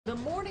The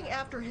morning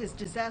after his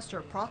disaster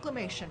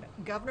proclamation,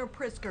 Governor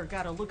Pritzker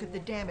got a look at the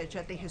damage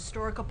at the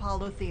historic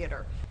Apollo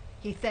Theater.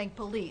 He thanked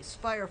police,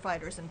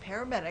 firefighters, and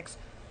paramedics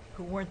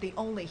who weren't the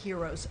only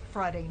heroes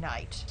Friday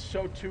night.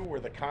 So too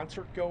were the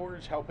concert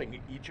goers helping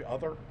each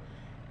other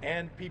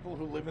and people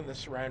who live in the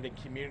surrounding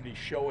community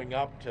showing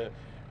up to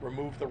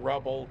remove the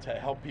rubble, to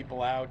help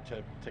people out,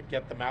 to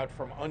get them out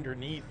from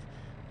underneath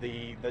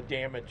the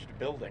damaged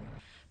building.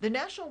 The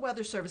National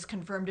Weather Service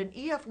confirmed an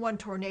EF1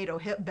 tornado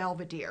hit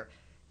Belvidere.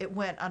 It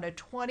went on a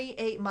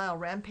 28-mile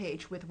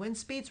rampage with wind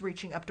speeds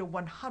reaching up to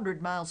 100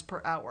 miles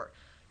per hour.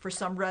 For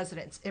some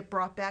residents, it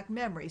brought back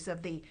memories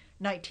of the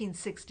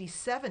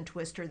 1967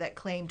 twister that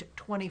claimed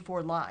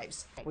 24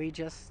 lives. We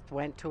just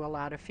went to a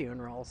lot of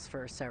funerals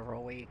for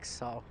several weeks,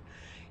 so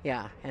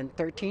yeah, and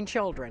 13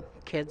 children,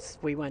 kids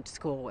we went to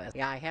school with.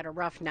 Yeah, I had a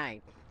rough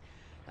night,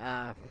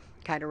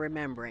 kind of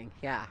remembering,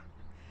 yeah,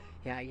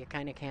 you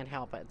kind of can't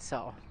help it,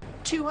 so.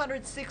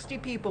 260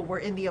 people were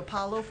in the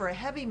Apollo for a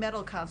heavy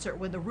metal concert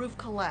when the roof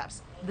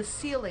collapsed. The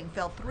ceiling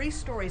fell 3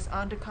 stories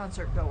onto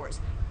concert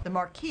goers. The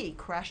marquee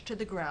crashed to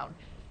the ground.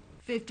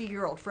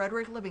 50-year-old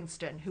Frederick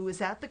Livingston, who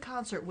was at the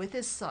concert with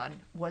his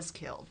son, was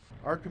killed.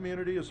 Our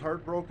community is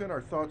heartbroken.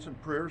 Our thoughts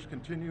and prayers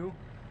continue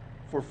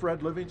for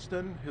Fred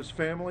Livingston, his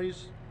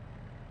families,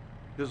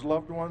 his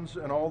loved ones,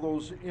 and all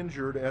those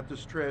injured at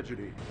this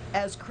tragedy.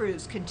 As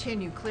crews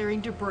continue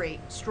clearing debris,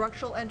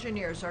 structural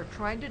engineers are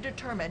trying to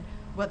determine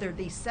whether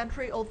the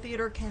century-old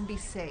theater can be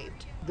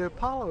saved. The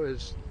Apollo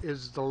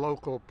is the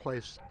local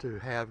place to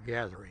have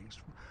gatherings,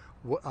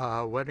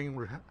 wedding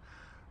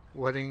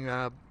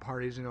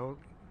parties, and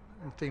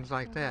things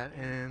like that,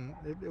 and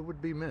it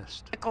would be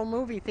missed.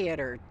 Movie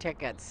theater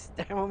tickets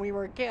when we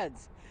were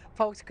kids.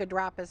 Folks could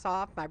drop us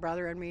off, my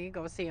brother and me,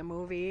 go see a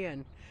movie,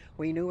 and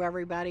we knew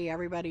everybody,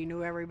 everybody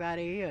knew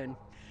everybody, and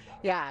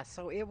yeah,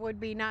 so it would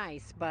be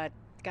nice, but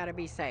it's got to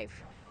be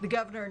safe. The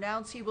governor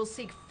announced he will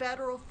seek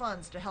federal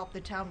funds to help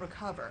the town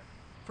recover.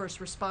 First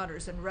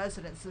responders and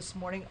residents this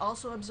morning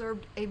also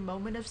observed a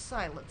moment of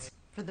silence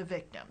for the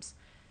victims.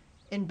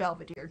 In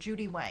Belvidere,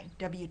 Judy Wang,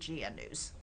 WGN News.